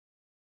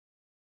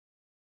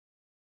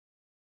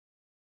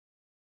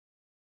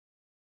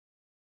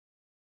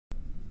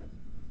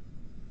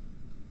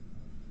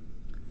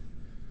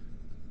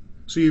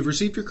So you've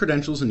received your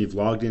credentials and you've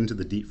logged into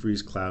the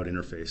DeepFreeze Cloud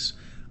interface.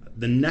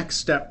 The next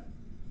step,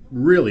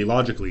 really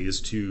logically,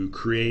 is to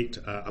create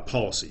a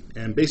policy.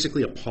 And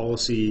basically a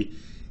policy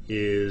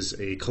is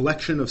a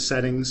collection of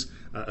settings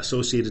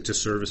associated to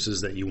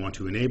services that you want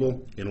to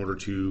enable in order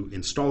to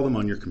install them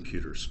on your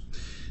computers.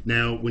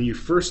 Now, when you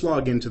first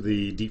log into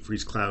the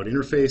DeepFreeze Cloud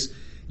interface,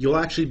 you'll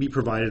actually be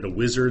provided a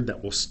wizard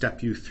that will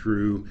step you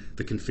through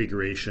the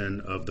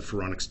configuration of the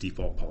Phoronix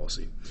default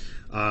policy.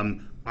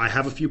 I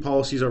have a few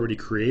policies already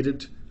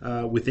created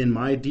within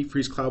my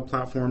DeepFreeze Cloud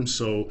platform,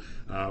 so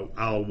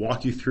I'll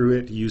walk you through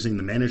it using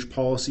the Manage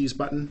Policies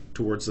button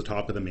towards the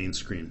top of the main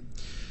screen.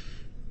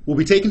 We'll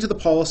be taken to the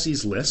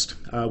policies list,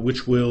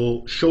 which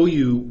will show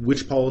you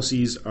which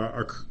policies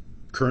are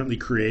currently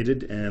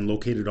created and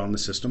located on the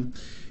system.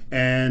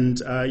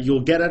 And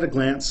you'll get at a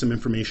glance some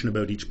information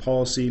about each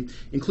policy,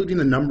 including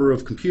the number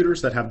of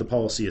computers that have the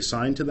policy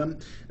assigned to them,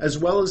 as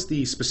well as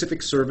the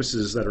specific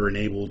services that are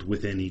enabled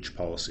within each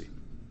policy.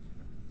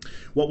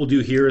 What we'll do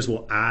here is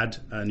we'll add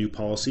a new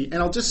policy,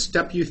 and I'll just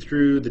step you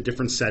through the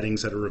different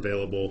settings that are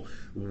available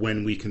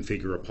when we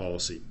configure a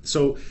policy.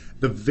 So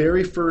the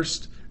very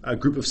first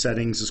group of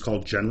settings is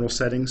called General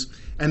Settings,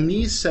 and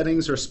these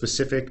settings are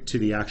specific to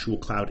the actual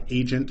cloud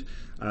agent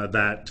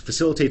that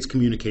facilitates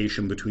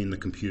communication between the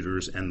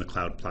computers and the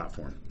cloud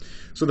platform.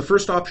 So the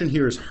first option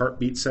here is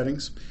Heartbeat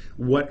Settings.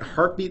 What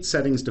Heartbeat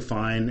Settings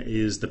define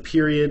is the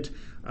period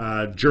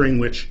during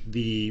which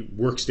the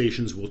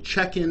workstations will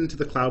check into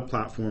the cloud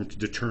platform to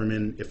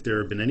determine if there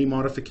have been any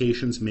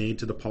modifications made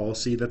to the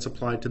policy that's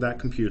applied to that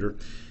computer,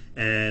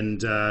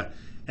 and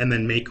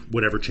then make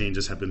whatever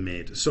changes have been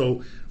made.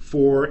 So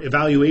for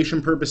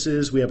evaluation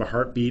purposes, we have a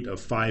heartbeat of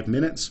 5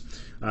 minutes,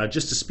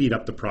 just to speed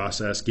up the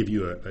process, give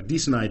you a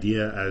decent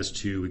idea as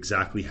to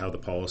exactly how the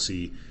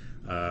policy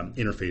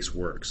interface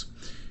works.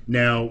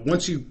 Now,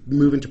 once you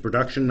move into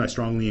production, I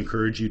strongly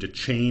encourage you to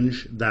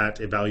change that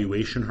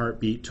evaluation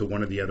heartbeat to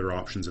one of the other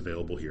options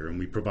available here. And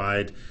we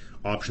provide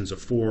options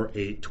of 4,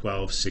 8,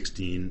 12,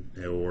 16,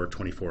 or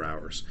 24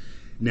 hours.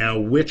 Now,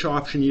 which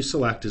option you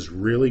select is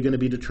really going to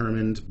be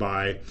determined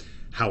by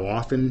how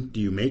often do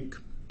you make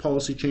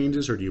policy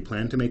changes, or do you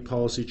plan to make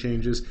policy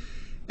changes?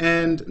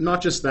 And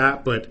not just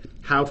that, but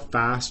how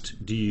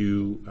fast do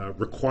you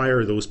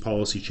require those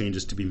policy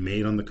changes to be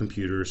made on the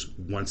computers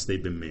once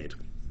they've been made?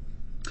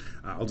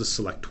 I'll just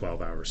select 12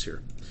 hours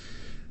here.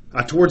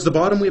 Towards the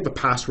bottom, we have a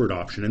password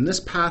option, and this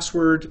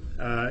password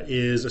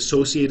is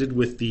associated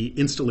with the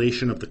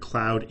installation of the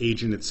cloud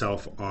agent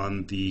itself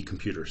on the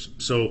computers.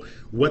 So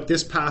what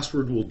this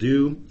password will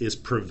do is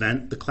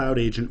prevent the cloud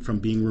agent from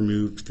being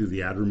removed through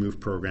the add remove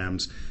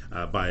programs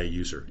by a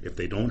user. If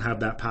they don't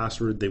have that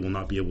password, they will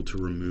not be able to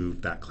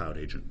remove that cloud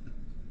agent.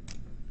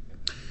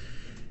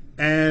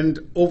 And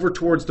over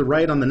towards the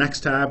right on the next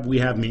tab, we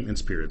have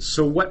maintenance periods.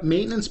 So what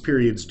maintenance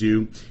periods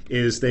do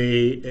is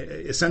they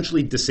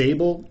essentially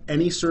disable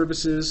any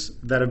services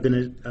that have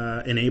been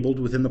enabled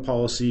within the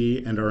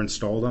policy and are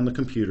installed on the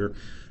computer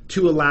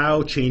to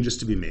allow changes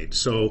to be made.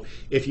 So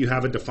if you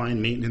have a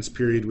defined maintenance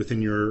period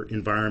within your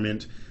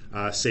environment,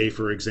 say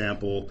for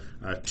example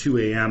 2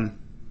 a.m.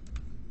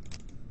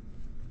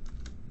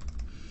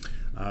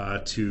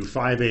 To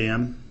 5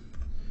 a.m.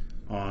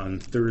 on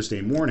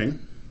Thursday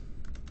morning,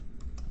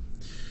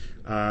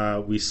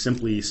 we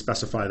simply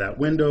specify that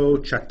window,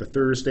 check the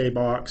Thursday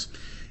box,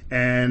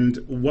 and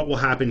what will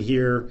happen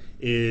here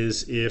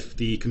is if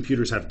the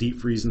computers have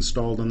DeepFreeze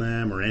installed on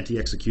them or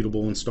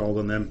anti-executable installed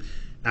on them,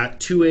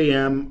 at 2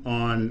 a.m.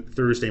 on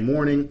Thursday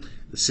morning,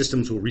 the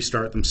systems will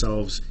restart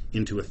themselves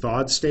into a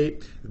thawed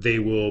state. They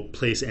will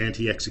place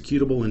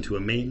anti-executable into a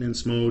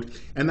maintenance mode,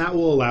 and that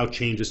will allow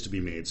changes to be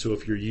made. So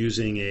if you're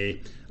using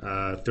a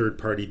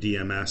third-party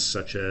DMS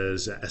such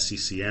as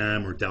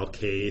SCCM or Dell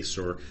Case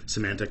or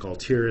Symantec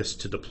Altiris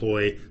to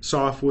deploy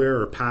software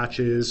or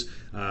patches,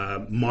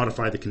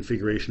 modify the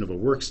configuration of a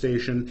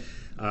workstation,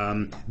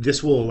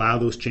 this will allow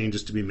those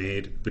changes to be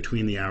made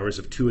between the hours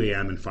of 2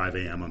 a.m. and 5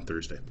 a.m. on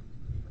Thursday.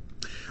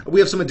 We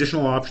have some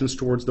additional options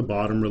towards the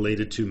bottom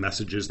related to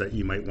messages that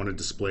you might want to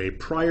display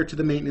prior to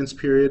the maintenance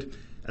period,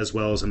 as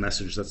well as a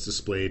message that's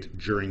displayed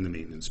during the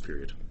maintenance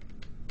period.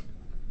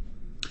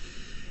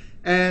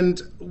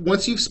 And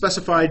once you've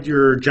specified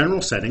your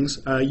general settings,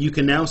 you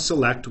can now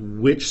select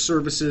which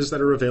services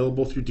that are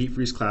available through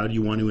DeepFreeze Cloud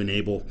you want to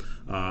enable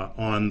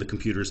on the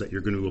computers that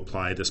you're going to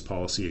apply this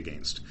policy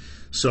against.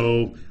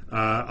 So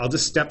I'll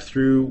just step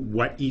through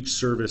what each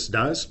service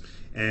does,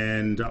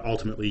 and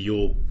ultimately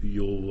you'll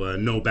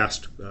know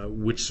best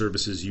which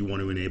services you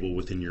want to enable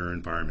within your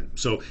environment.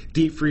 So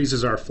DeepFreeze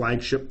is our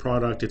flagship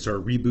product. It's our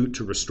reboot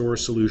to restore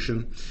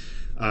solution.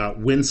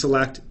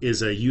 WinSelect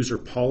is a user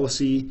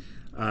policy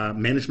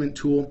management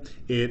tool.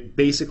 It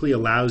basically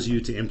allows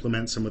you to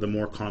implement some of the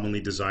more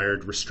commonly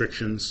desired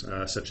restrictions,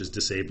 such as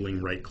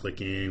disabling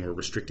right-clicking or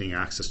restricting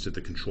access to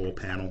the control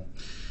panel.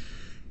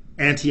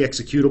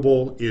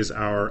 Anti-executable is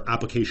our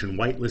application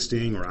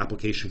whitelisting or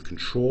application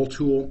control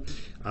tool.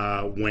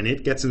 When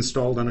it gets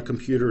installed on a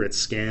computer, it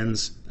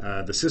scans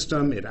the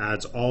system. It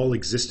adds all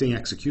existing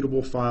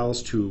executable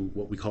files to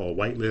what we call a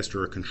whitelist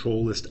or a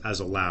control list as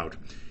allowed.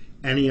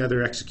 Any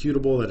other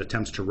executable that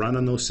attempts to run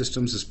on those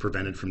systems is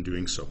prevented from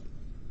doing so.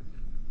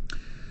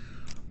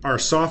 Our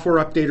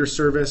software updater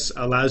service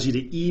allows you to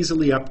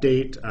easily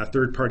update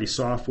third-party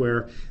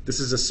software. This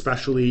is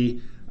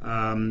especially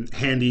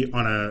handy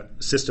on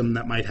a system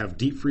that might have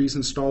deep freeze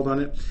installed on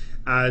it,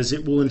 as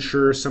it will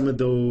ensure some of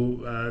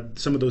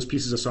those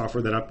pieces of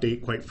software that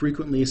update quite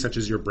frequently, such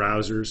as your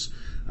browsers,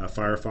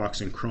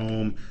 Firefox and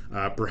Chrome,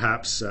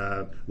 perhaps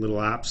little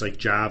apps like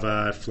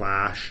Java,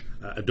 Flash,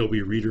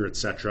 Adobe Reader,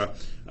 etc.,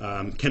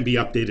 can be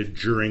updated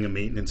during a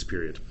maintenance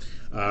period.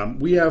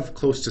 We have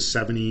close to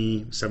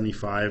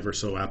 75 or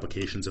so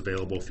applications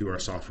available through our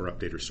software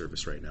updater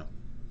service right now.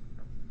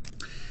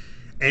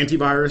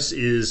 Antivirus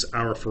is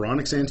our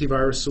Phoronix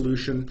antivirus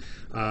solution.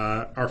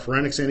 Our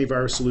Phoronix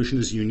antivirus solution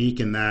is unique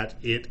in that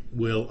it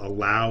will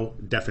allow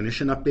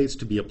definition updates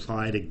to be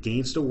applied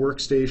against a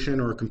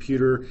workstation or a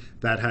computer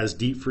that has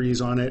deep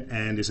freeze on it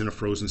and is in a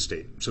frozen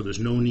state. So there's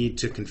no need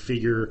to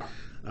configure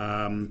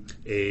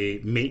a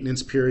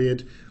maintenance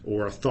period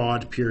or a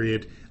thawed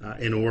period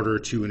in order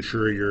to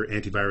ensure your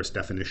antivirus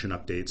definition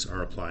updates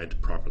are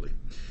applied properly.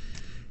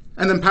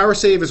 And then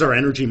PowerSave is our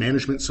energy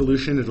management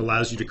solution. It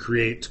allows you to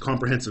create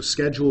comprehensive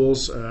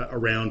schedules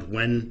around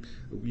when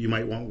you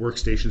might want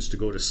workstations to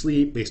go to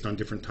sleep based on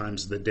different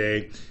times of the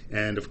day.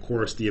 And of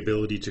course, the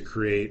ability to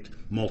create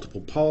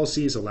multiple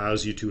policies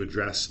allows you to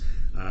address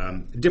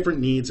different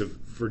needs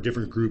for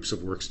different groups of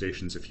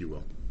workstations, if you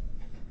will.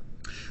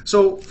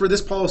 So for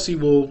this policy,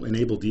 we'll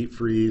enable deep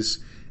freeze,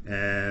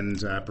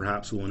 and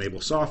perhaps we'll enable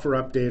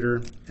software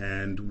updater,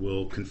 and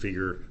we'll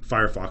configure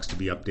Firefox to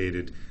be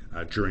updated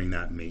during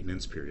that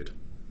maintenance period.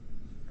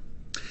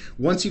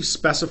 Once you've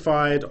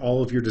specified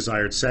all of your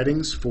desired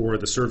settings for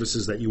the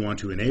services that you want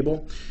to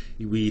enable,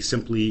 we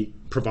simply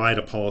provide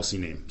a policy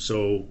name.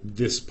 So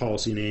this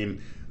policy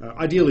name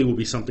ideally will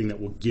be something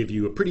that will give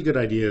you a pretty good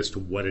idea as to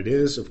what it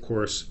is. Of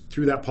course,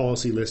 through that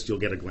policy list, you'll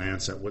get a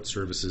glance at what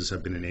services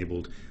have been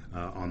enabled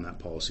on that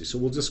policy. So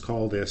we'll just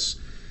call this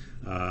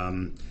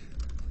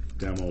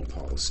demo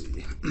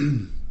policy.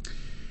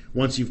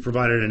 Once you've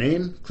provided a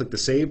name, click the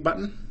Save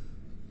button,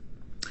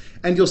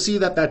 and you'll see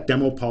that that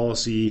demo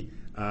policy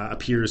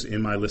appears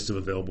in my list of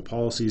available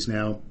policies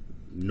now.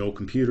 No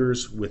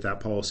computers with that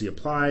policy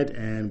applied,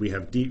 and we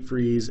have deep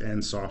freeze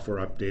and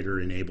software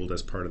updater enabled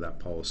as part of that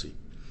policy.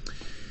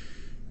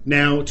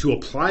 Now, to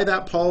apply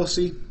that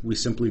policy, we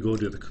simply go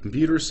to the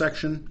computer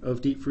section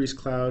of Deep Freeze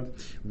Cloud.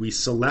 We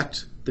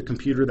select the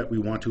computer that we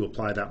want to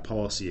apply that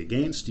policy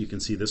against. You can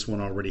see this one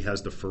already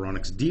has the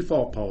Phoronix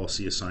default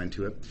policy assigned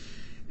to it.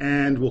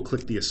 And we'll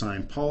click the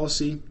Assign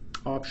Policy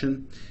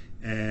option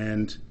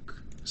and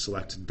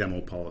select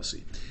Demo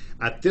Policy.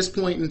 At this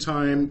point in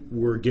time,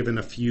 we're given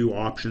a few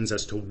options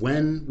as to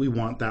when we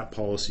want that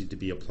policy to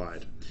be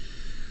applied.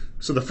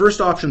 So the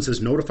first option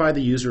says notify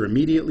the user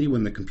immediately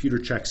when the computer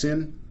checks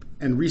in,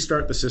 and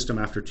restart the system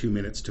after 2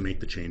 minutes to make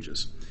the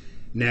changes.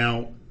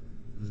 Now,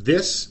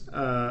 this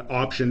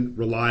option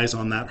relies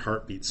on that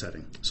heartbeat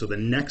setting. So the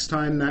next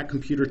time that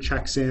computer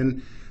checks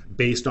in,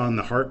 based on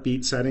the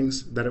heartbeat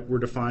settings that were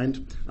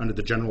defined under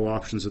the general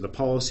options of the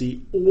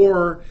policy,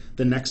 or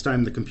the next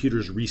time the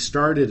computer's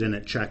restarted and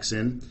it checks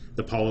in,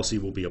 the policy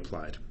will be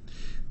applied.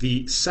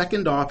 The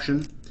second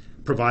option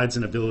provides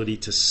an ability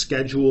to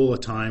schedule a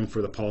time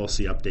for the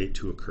policy update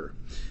to occur.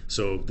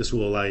 So this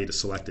will allow you to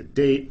select a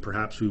date.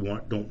 Perhaps we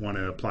don't want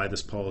to apply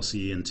this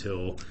policy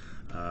until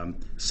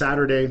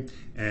Saturday,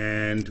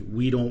 and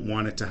we don't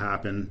want it to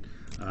happen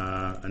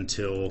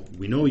until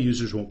we know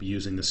users won't be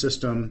using the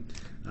system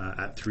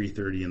at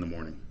 3:30 in the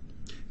morning.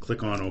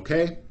 Click on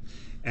OK,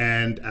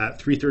 and at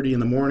 3:30 in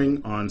the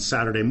morning on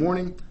Saturday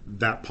morning,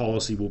 that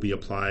policy will be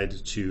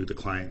applied to the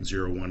client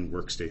 01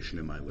 workstation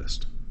in my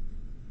list.